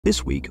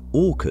This week,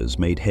 orcas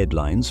made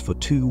headlines for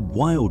two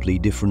wildly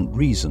different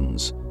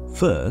reasons.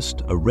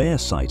 First, a rare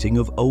sighting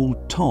of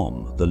Old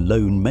Thom, the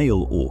lone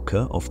male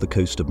orca off the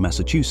coast of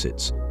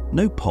Massachusetts.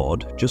 No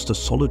pod, just a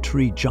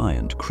solitary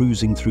giant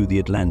cruising through the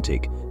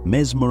Atlantic,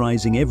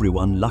 mesmerizing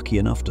everyone lucky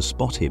enough to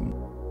spot him.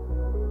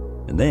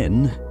 And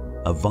then,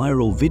 a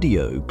viral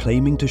video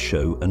claiming to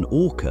show an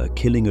orca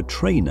killing a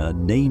trainer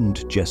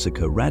named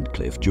Jessica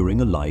Radcliffe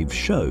during a live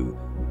show.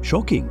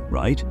 Shocking,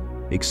 right?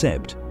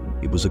 Except,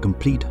 it was a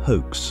complete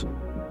hoax.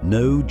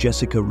 No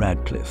Jessica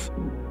Radcliffe,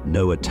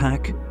 no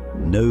attack,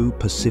 no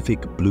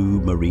Pacific Blue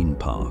Marine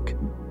Park.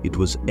 It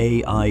was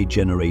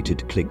AI-generated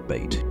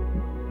clickbait.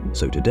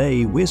 So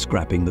today, we're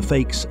scrapping the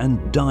fakes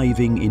and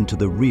diving into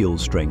the real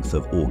strength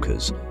of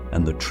orcas,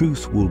 and the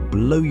truth will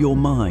blow your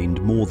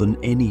mind more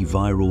than any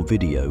viral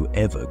video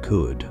ever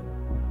could.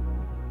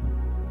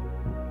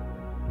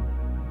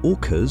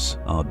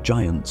 Orcas are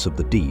giants of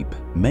the deep.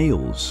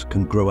 Males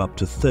can grow up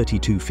to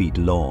 32 feet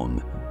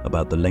long,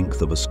 about the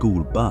length of a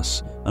school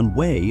bus, and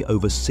weigh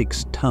over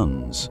 6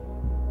 tons.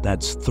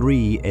 That's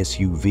 3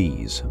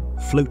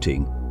 SUVs,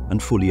 floating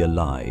and fully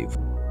alive.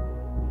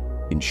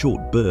 In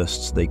short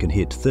bursts, they can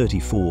hit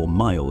 34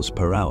 miles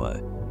per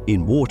hour.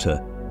 In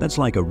water, that's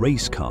like a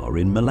race car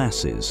in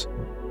molasses.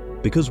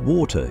 Because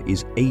water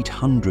is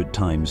 800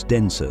 times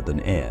denser than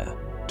air,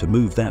 to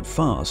move that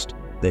fast,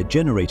 they're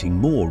generating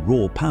more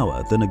raw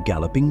power than a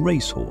galloping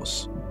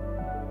racehorse.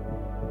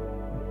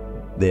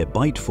 Their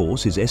bite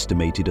force is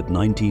estimated at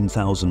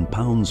 19,000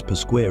 pounds per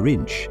square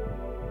inch.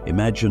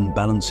 Imagine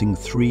balancing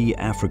 3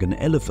 African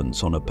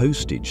elephants on a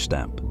postage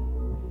stamp.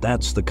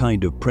 That's the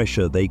kind of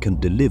pressure they can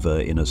deliver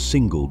in a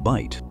single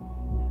bite.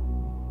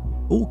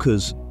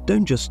 Orcas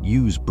don't just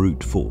use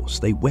brute force,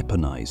 they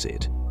weaponize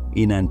it.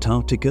 In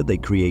Antarctica, they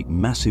create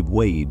massive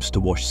waves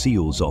to wash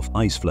seals off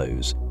ice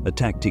floes, a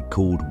tactic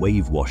called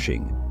wave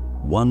washing.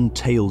 One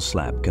tail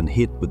slap can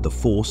hit with the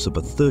force of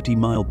a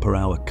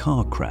 30-mile-per-hour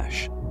car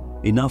crash,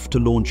 enough to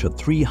launch a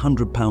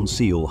 300-pound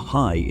seal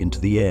high into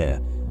the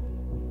air.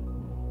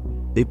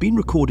 They've been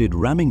recorded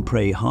ramming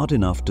prey hard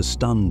enough to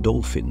stun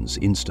dolphins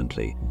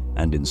instantly,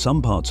 and in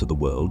some parts of the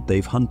world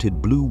they've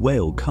hunted blue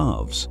whale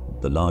calves,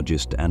 the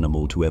largest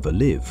animal to ever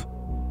live,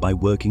 by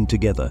working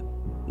together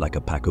like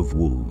a pack of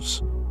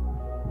wolves.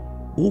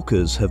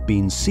 Orcas have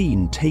been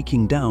seen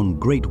taking down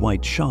great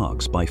white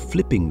sharks by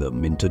flipping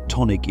them into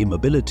tonic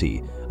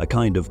immobility, a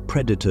kind of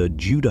predator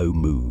judo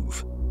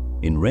move.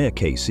 In rare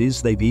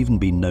cases, they've even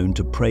been known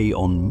to prey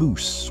on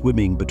moose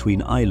swimming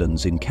between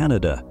islands in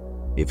Canada.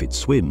 If it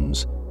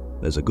swims,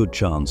 there's a good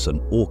chance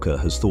an orca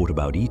has thought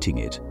about eating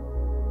it.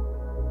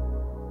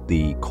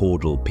 The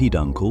caudal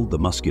peduncle, the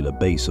muscular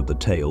base of the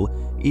tail,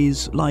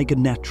 is like a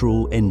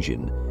natural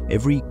engine.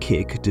 Every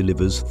kick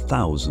delivers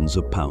thousands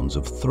of pounds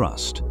of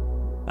thrust.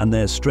 And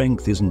their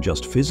strength isn't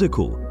just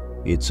physical,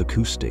 it's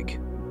acoustic.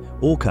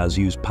 Orcas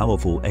use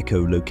powerful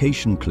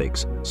echolocation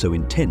clicks so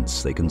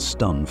intense they can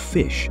stun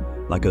fish,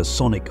 like a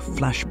sonic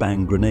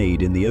flashbang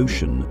grenade in the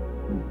ocean.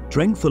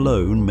 Strength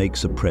alone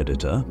makes a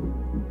predator,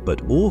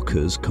 but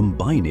orcas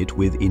combine it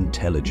with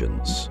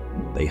intelligence.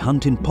 They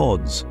hunt in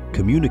pods,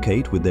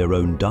 communicate with their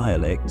own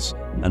dialects,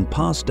 and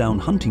pass down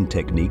hunting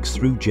techniques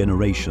through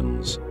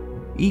generations.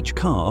 Each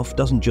calf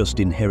doesn't just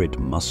inherit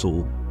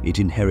muscle, it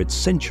inherits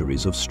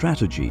centuries of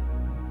strategy.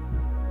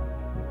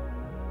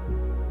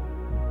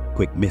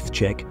 Quick myth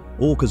check,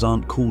 orcas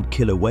aren't called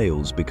killer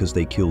whales because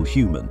they kill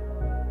humans.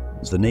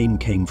 The name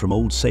came from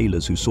old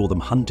sailors who saw them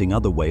hunting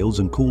other whales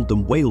and called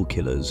them whale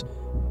killers.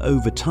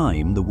 Over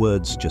time, the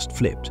words just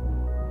flipped.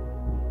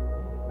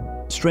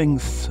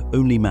 Strength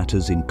only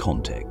matters in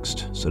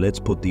context, so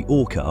let's put the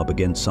orca up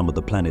against some of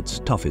the planet's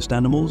toughest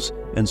animals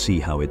and see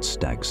how it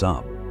stacks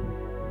up.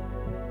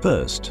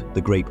 First,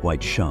 the great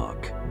white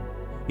shark.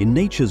 In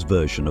nature's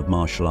version of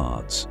martial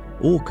arts,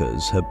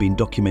 orcas have been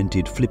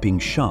documented flipping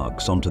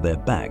sharks onto their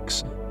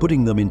backs,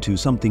 putting them into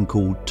something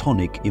called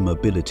tonic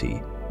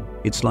immobility.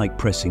 It's like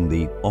pressing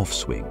the off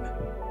swing.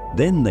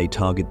 Then they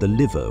target the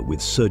liver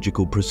with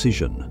surgical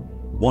precision.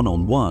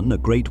 One-on-one, a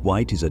great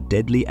white is a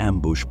deadly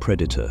ambush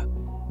predator.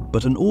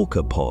 But an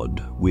orca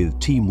pod, with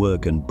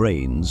teamwork and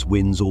brains,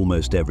 wins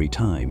almost every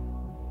time.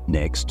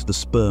 Next, the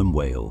sperm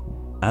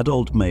whale.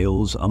 Adult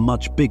males are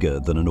much bigger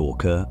than an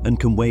orca and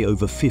can weigh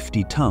over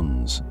 50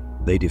 tons.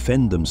 They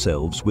defend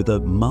themselves with a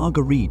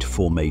marguerite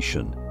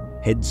formation,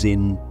 heads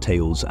in,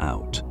 tails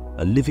out,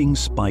 a living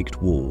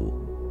spiked wall.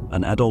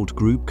 An adult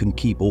group can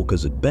keep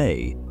orcas at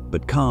bay,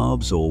 but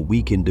calves or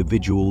weak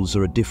individuals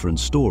are a different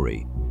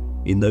story.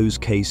 In those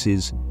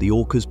cases, the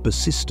orca's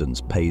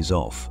persistence pays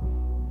off.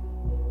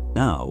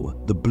 Now,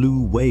 the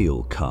blue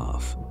whale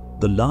calf,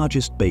 the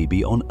largest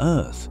baby on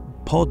Earth.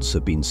 Pods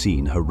have been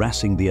seen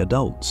harassing the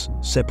adults,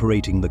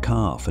 separating the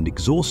calf and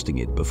exhausting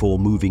it before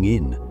moving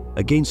in.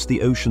 Against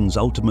the ocean's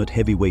ultimate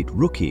heavyweight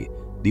rookie,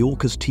 the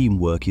orca's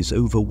teamwork is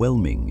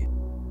overwhelming.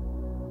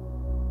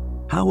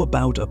 How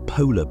about a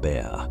polar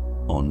bear?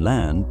 On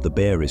land, the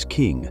bear is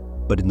king,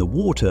 but in the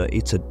water,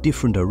 it's a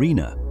different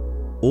arena.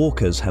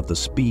 Orcas have the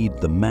speed,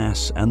 the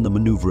mass, and the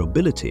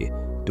maneuverability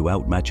to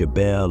outmatch a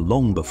bear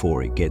long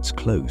before it gets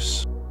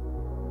close.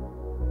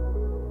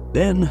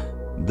 Then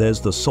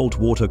there's the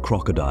saltwater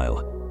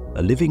crocodile,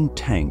 a living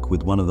tank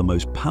with one of the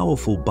most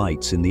powerful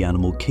bites in the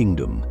animal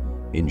kingdom.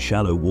 In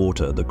shallow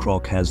water, the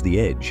croc has the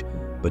edge,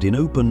 but in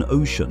open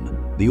ocean,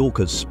 the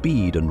orca's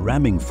speed and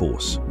ramming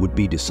force would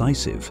be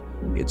decisive.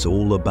 It's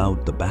all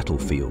about the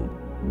battlefield.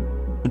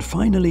 And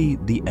finally,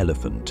 the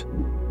elephant.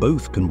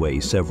 Both can weigh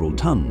several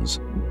tons,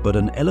 but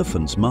an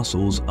elephant's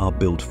muscles are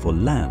built for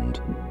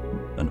land.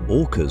 An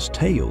orca's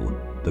tail,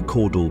 the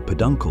caudal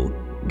peduncle,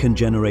 can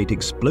generate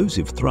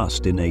explosive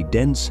thrust in a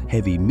dense,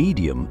 heavy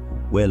medium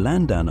where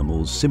land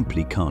animals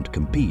simply can't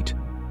compete.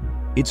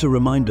 It's a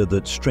reminder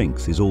that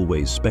strength is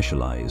always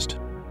specialized.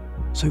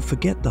 So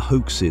forget the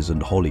hoaxes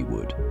and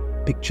Hollywood.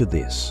 Picture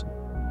this.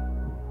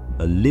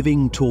 A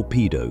living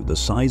torpedo the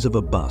size of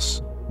a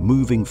bus,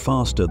 moving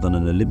faster than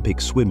an Olympic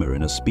swimmer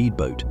in a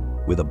speedboat,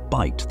 with a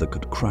bite that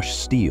could crush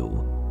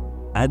steel.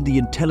 Add the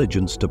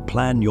intelligence to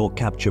plan your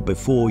capture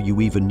before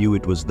you even knew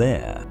it was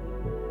there.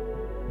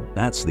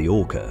 That's the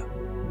orca.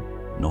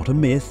 Not a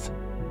myth,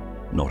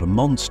 not a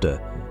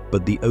monster,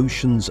 but the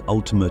ocean's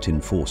ultimate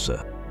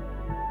enforcer.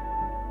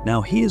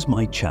 Now here's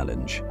my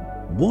challenge.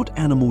 What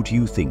animal do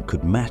you think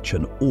could match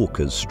an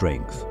orca's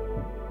strength?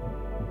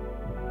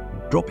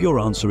 Drop your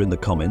answer in the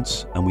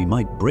comments and we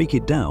might break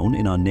it down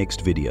in our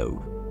next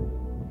video.